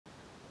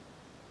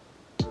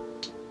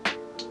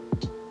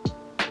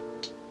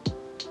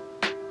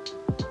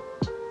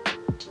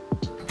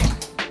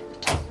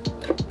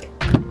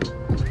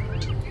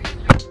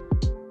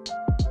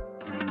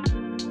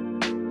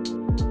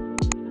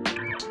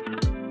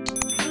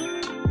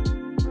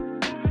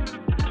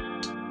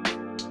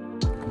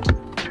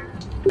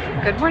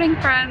Good morning,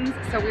 friends.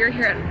 So we're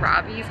here at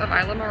Robbie's of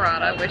Isla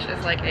Mirada, which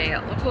is like a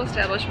local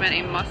establishment,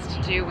 a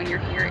must-do when you're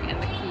here in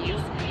the Keys.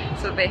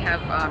 So they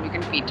have, you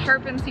can feed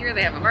tarpons here,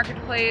 they have a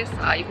marketplace,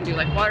 you can do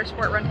like water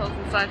sport rentals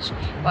and such.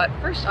 But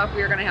first off,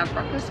 we are gonna have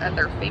breakfast at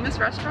their famous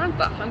restaurant,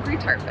 the Hungry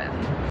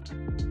Tarpon.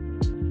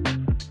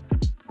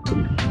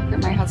 Look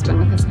at my husband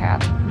with his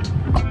hat.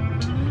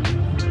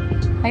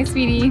 Hi,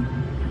 sweetie.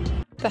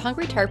 The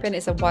Hungry Tarpon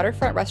is a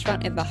waterfront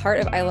restaurant in the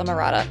heart of Isla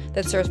Mirada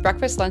that serves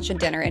breakfast, lunch, and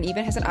dinner, and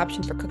even has an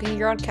option for cooking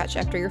your own catch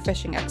after your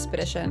fishing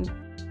expedition.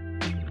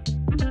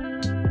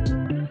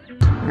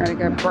 Alright, I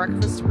got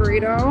breakfast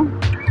burrito.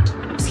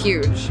 It's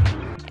huge.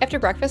 After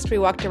breakfast, we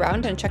walked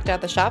around and checked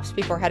out the shops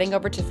before heading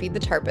over to feed the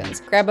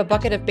tarpons. Grab a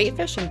bucket of bait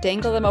fish and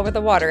dangle them over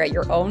the water at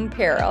your own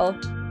peril.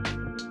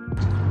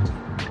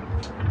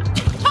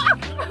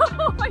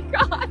 Oh my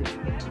god!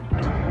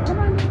 Come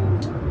on.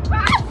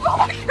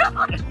 Oh my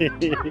god!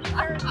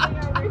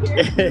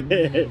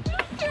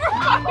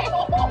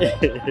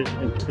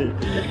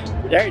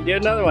 Alright, do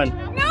another one.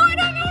 No, I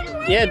don't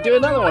know. Yeah, do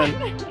another one.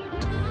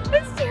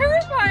 It's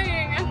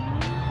terrifying.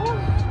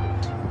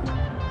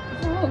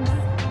 Gross.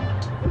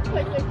 Looks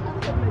like they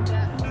come from the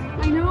death.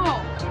 I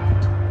know.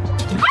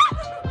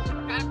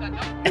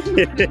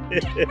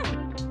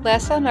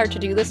 Last on our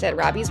to-do list at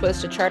Robbie's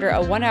was to charter a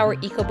 1-hour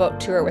eco-boat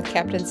tour with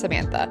Captain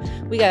Samantha.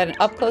 We got an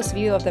up-close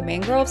view of the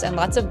mangroves and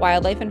lots of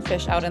wildlife and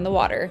fish out in the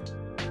water.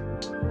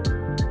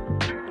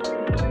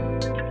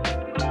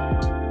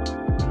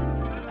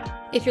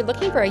 If you're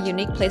looking for a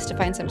unique place to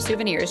find some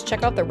souvenirs,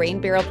 check out the Rain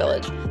Barrel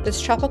Village.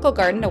 This tropical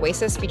garden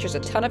oasis features a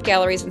ton of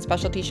galleries and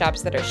specialty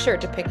shops that are sure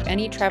to pique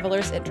any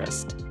traveler's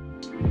interest.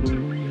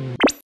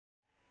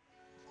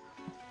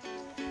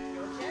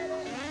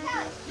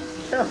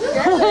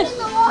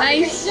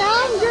 Nice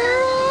job,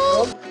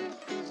 girl!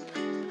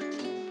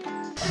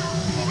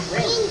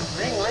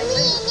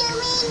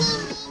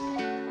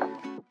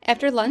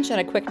 After lunch and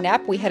a quick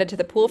nap, we headed to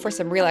the pool for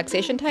some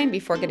relaxation time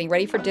before getting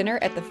ready for dinner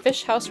at the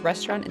Fish House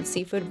Restaurant and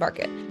Seafood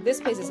Market. This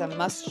place is a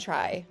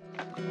must-try.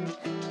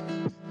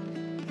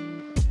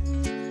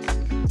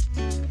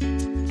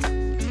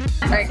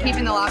 Alright,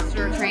 keeping the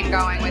lobster train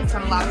going with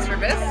some lobster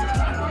bisque.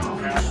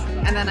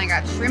 And then I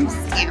got shrimp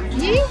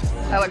scampi.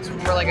 That looks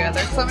really good.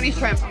 There's so many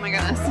shrimp, oh my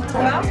goodness.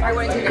 Alright,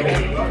 what did you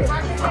get?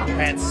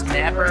 And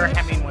snapper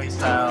Hemingway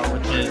style,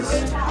 which is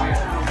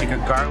like a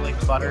garlic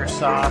butter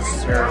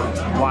sauce or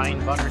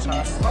wine butter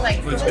sauce.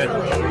 Looks good.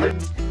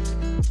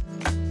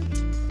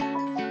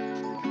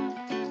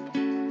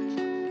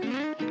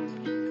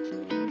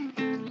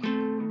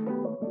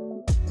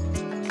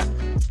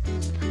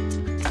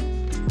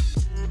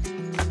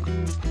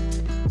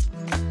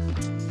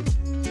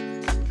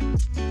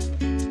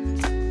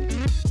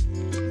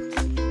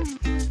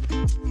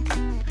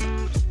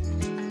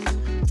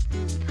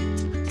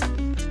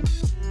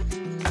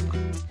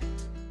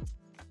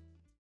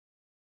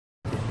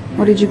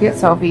 What did you get,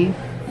 Sophie?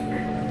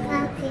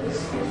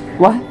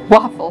 What?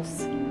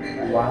 Waffles.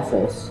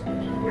 Waffles.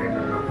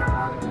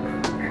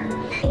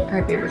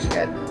 Alright, babe, what'd you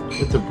get?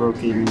 With the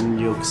broken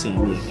yolk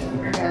sammy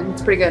again. Yeah,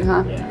 it's pretty good,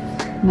 huh?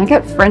 Yeah. And I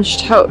got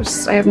French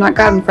toast. I have not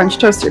gotten French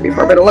toast here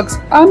before, but it looks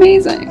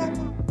amazing.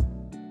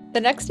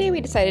 The next day, we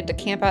decided to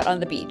camp out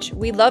on the beach.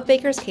 We love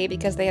Baker's Cay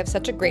because they have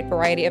such a great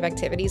variety of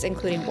activities,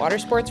 including water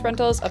sports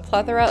rentals, a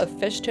plethora of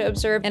fish to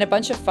observe, and a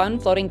bunch of fun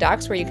floating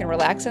docks where you can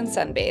relax and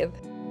sunbathe.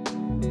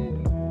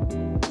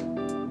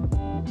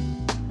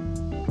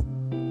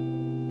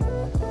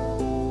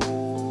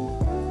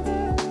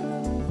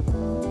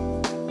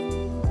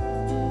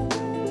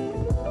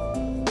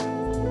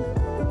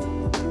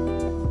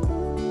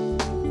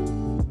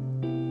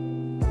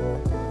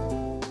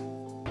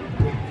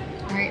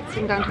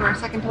 Sitting down to our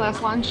second to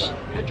last lunch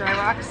at Dry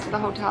Rocks, the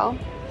hotel.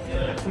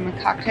 Some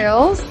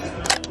cocktails.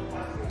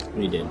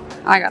 We did.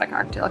 I got a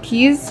cocktail.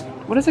 Keys?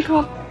 What is it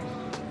called?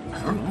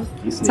 I don't know.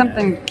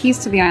 Something, Keys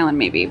to the Island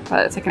maybe,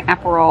 but it's like an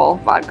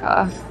Aperol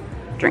vodka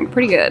drink.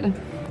 Pretty good.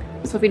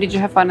 Sophie, did you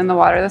have fun in the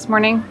water this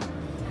morning?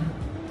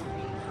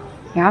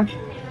 Yeah?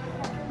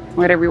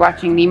 What, are we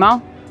watching Nemo?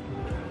 Are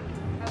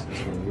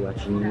you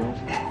watching Nemo?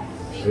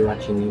 Are you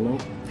watching Nemo?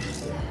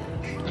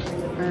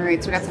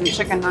 Alright, so we got some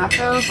chicken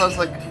nachos. Those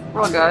look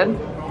real good.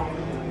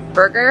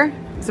 Burger.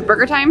 Is it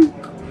burger time?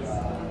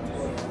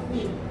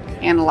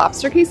 And a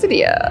lobster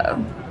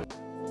quesadilla.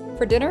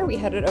 For dinner, we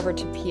headed over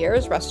to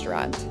Pierre's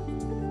restaurant.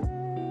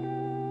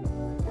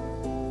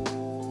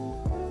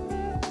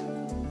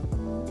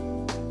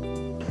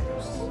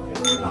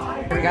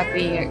 We got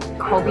the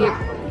cobia,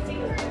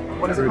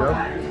 what is it called?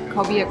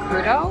 Cobia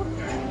crudo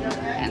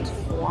and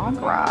foie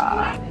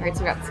gras. Alright,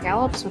 so we got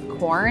scallops with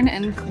corn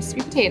and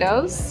crispy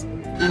potatoes.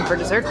 And for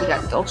dessert, we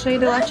got dulce de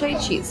leche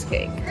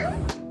cheesecake.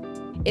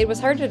 It was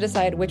hard to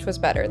decide which was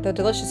better, the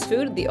delicious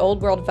food, the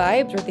old world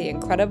vibes, or the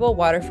incredible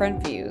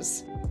waterfront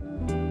views.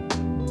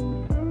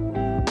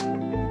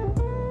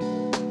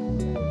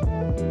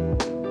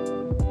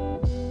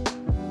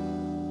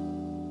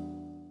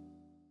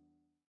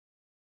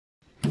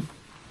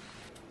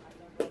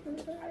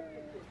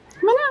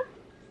 Come on out.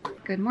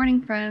 Good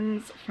morning,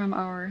 friends, from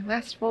our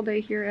last full day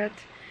here at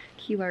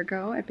Key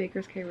Largo at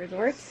Baker's Cay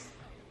Resort.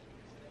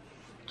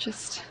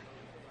 Just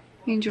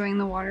enjoying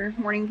the water,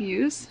 morning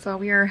views. So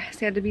we are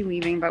sad to be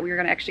leaving, but we are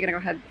actually gonna go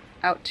head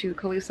out to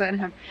Calusa and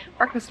have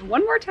breakfast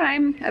one more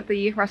time at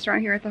the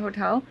restaurant here at the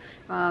hotel.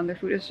 Their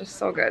food is just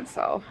so good.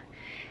 So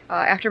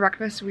after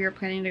breakfast, we are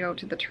planning to go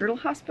to the Turtle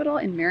Hospital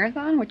in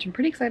Marathon, which I'm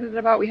pretty excited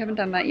about. We haven't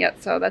done that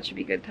yet, so that should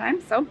be a good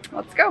time. So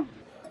let's go.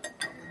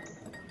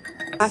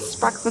 Last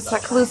breakfast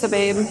at Calusa,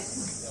 babe.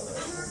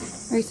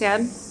 Are you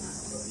sad?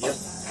 Yep.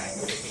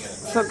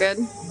 So good.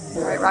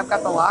 All right, Rob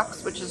got the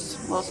lox, which is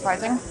a little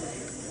surprising,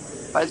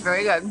 but it's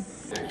very good.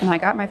 And I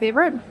got my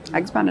favorite,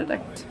 Eggs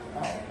Benedict.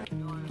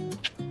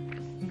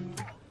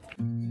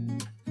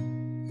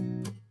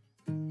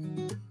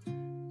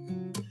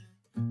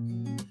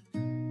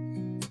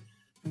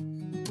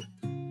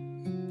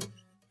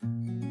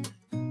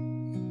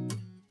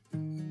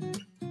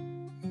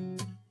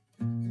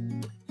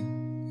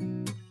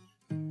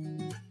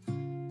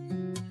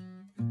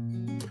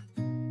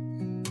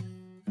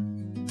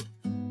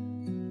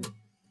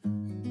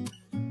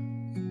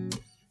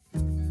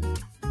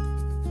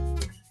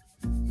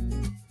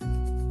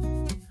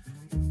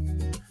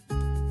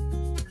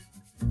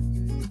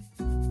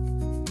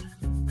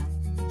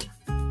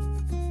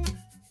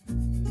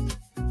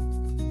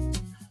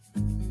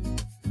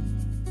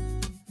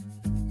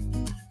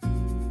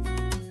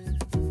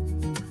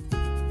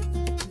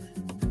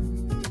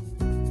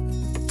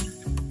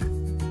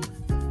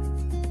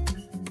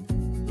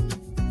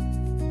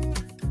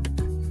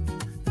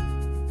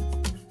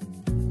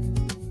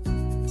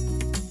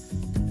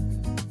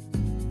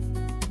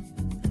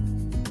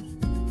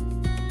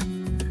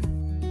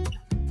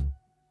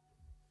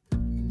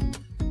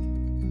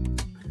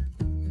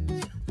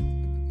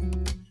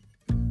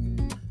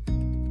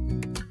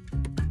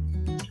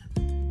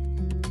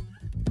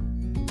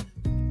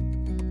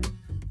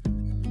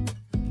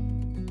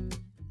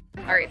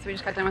 All right, so we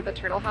just got done with the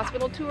Turtle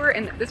Hospital tour,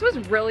 and this was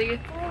really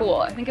cool.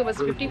 I think it was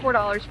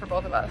 $54 for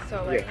both of us,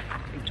 so like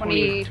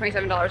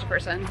 $27 a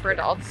person for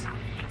adults.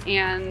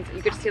 And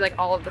you could see like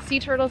all of the sea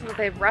turtles that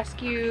they've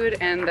rescued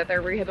and that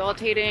they're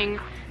rehabilitating.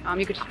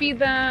 You could feed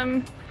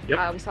them.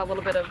 Yep. We saw a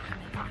little bit of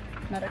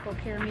medical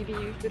care, maybe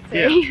you could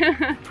say.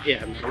 Yeah,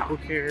 yeah, medical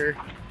care.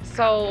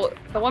 So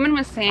the woman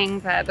was saying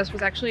that this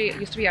was actually, it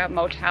used to be a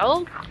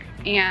motel,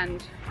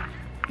 and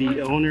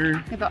the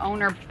owner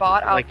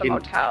bought out the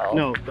motel.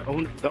 No,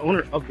 the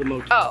owner of the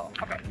motel.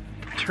 Oh, okay.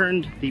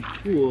 Turned the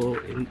pool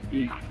and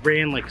he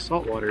ran like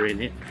salt water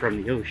in it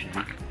from the ocean,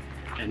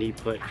 and he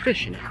put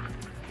fish in it.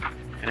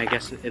 And I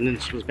guess, and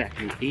this was back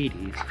in the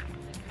 80s,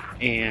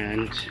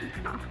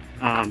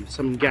 and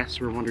some guests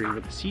were wondering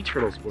what the sea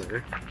turtles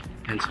were,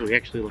 and so we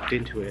actually looked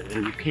into it,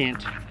 and you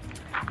can't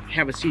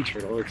have a sea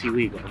turtle, it's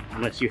illegal,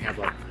 unless you have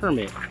a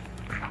permit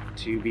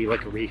to be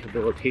like a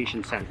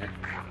rehabilitation center.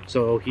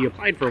 So he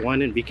applied for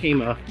one and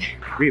became a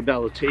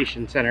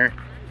rehabilitation center,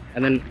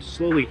 and then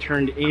slowly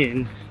turned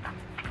in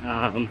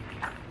the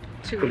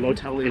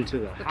motel into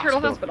the hospital.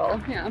 Turtle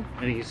Hospital, yeah.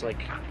 And he's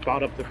like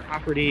bought up the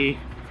property,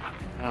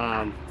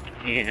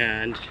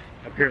 and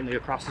apparently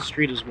across the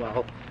street as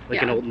well,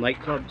 like an old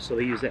nightclub, so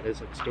they use that as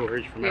like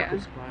storage for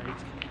medical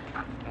supplies.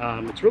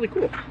 It's really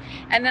cool.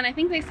 And then I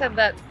think they said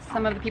that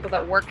some of the people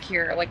that work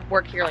here like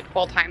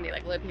full time. They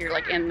like live here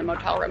like in the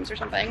motel rooms or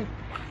something,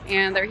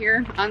 and they're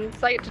here on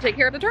site to take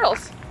care of the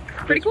turtles.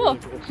 Pretty cool.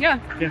 Really cool. Yeah.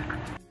 Yeah.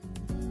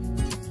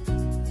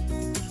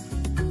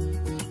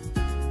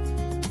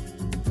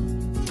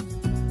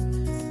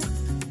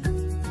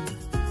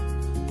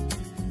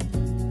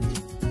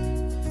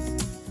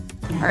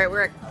 All right,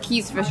 we're at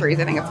Keys Fisheries,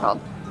 I think it's called.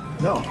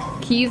 No.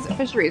 Keys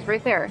Fisheries,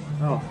 right there.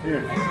 Oh,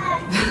 here.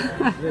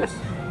 Yes.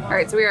 All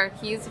right, so we are at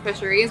Keys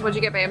Fisheries. What'd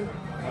you get, babe?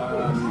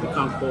 The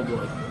conch pole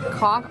boy.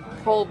 Conch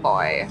pole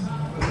boy.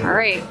 All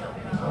right.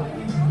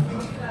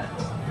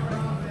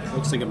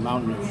 Looks like a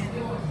mountain of.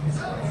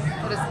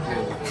 That is a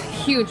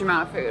huge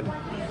amount of food.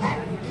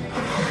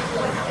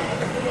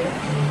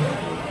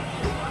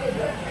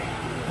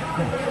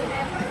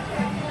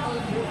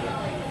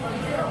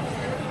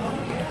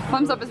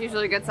 Thumbs up is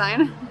usually a good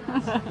sign.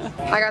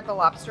 I got the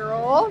lobster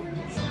roll.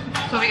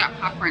 So we got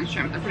popcorn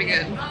shrimp. They're pretty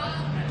good.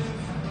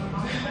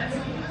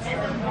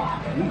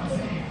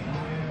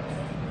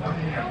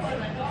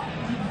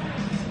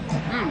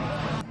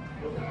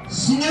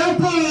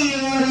 Snoopy,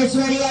 orders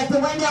ready at the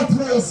window,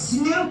 please.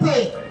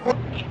 Snoopy.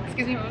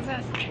 Excuse me, what was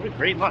that? What a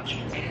great lunch.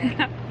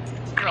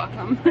 You're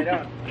welcome. I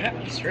know. Yeah,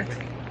 it's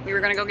terrific. We were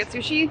gonna go get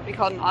sushi. We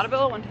called an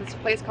audible, went to this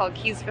place called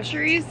Keys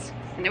Fisheries,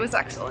 and it was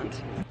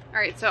excellent. All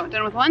right, so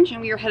done with lunch,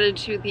 and we are headed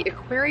to the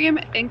aquarium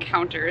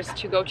encounters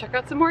to go check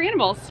out some more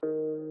animals.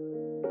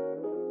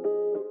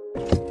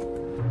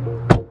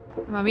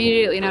 I'm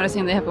immediately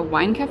noticing they have a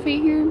wine cafe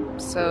here,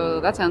 so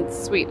that sounds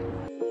sweet.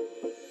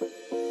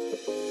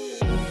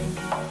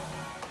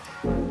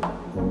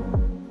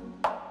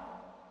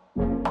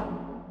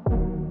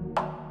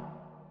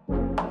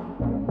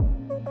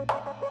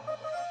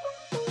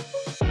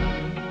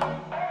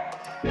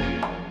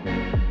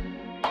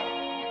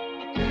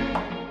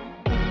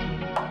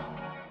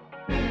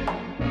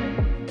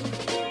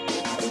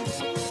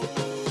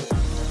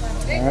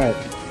 Alright.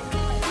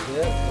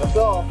 Yeah, let's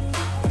go.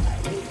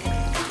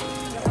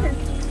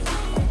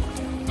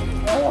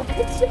 Oh,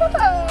 good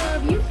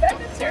job! You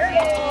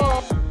vegetarian!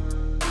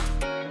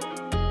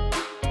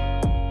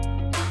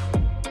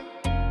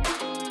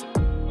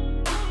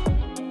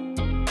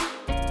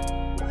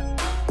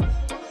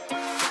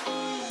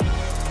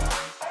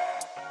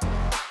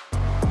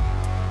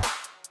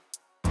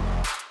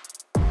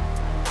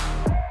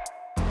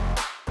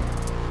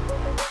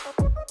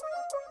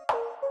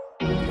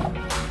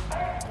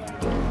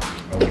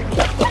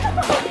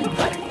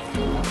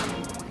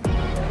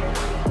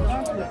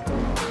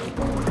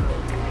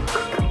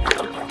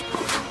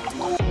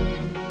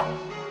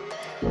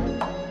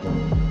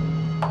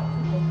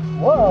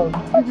 Whoa, you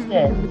touched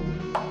it.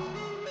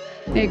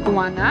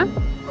 Iguana.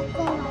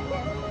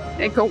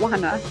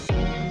 Iguana.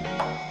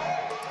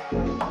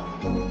 Can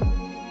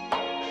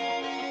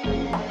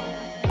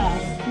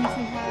you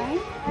say hi?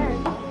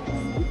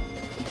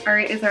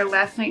 Alright, it's our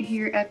last night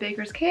here at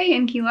Baker's Cay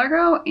in Key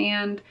Largo,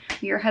 and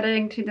we are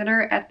heading to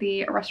dinner at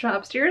the restaurant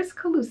upstairs,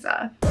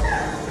 Calusa.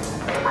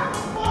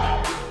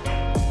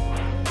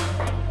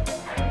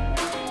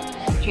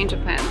 Change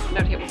of plans. No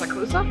tables at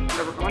Calusa,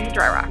 so we're going to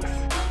Dry Rocks.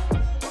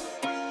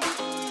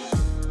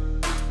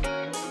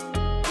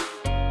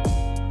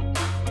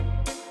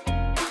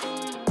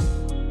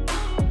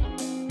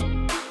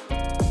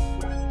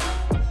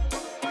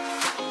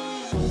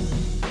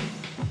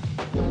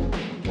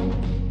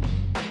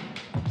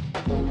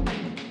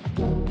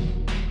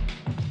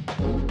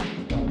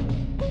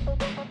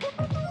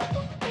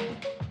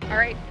 All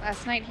right,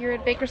 last night here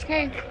at Baker's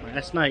Cay.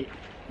 Last night.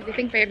 What do you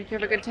think, babe? Did you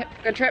have a good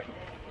trip?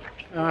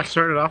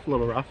 Started off a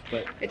little rough,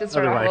 but It did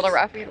start off a little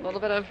rough. We had a little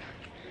bit of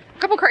a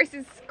couple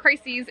crises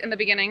in the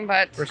beginning,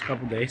 but first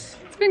couple days.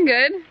 It's been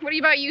good. What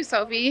about you,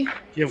 Sophie? Did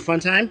you have a fun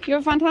time? Do you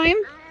have a fun time?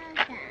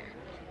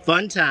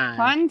 Fun time.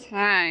 Fun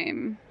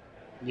time.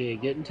 Yeah,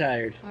 getting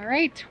tired. All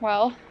right,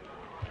 well,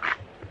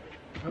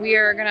 we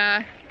are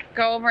gonna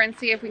go over and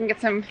see if we can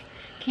get some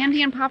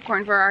candy and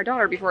popcorn for our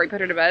daughter before we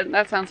put her to bed.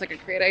 That sounds like a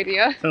great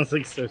idea. Sounds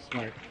like so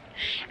smart.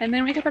 And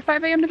then wake up at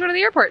 5 a.m. to go to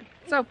the airport.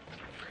 So,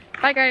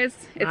 bye guys.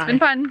 It's been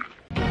fun.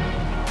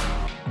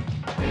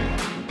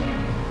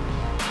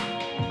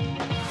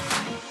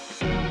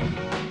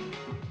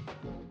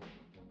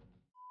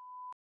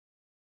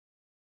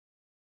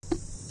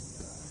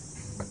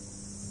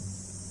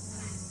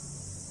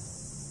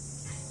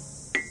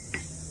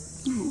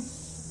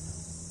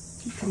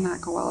 This did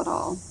not go well at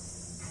all.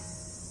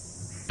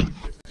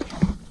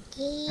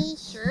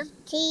 Cheese. Sure.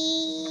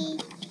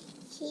 Cheese.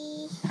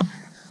 Cheese.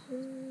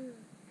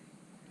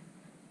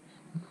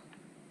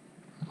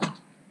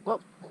 Whoa.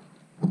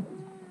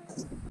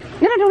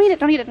 No, don't eat it.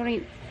 Don't eat it. Don't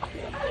eat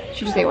it.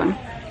 She just ate one.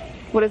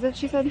 What is it?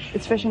 She said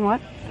it's fish and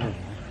what?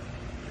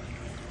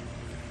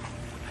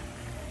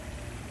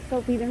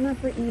 Sophie, they're not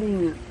for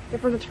eating. They're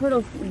for the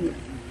turtles to eat.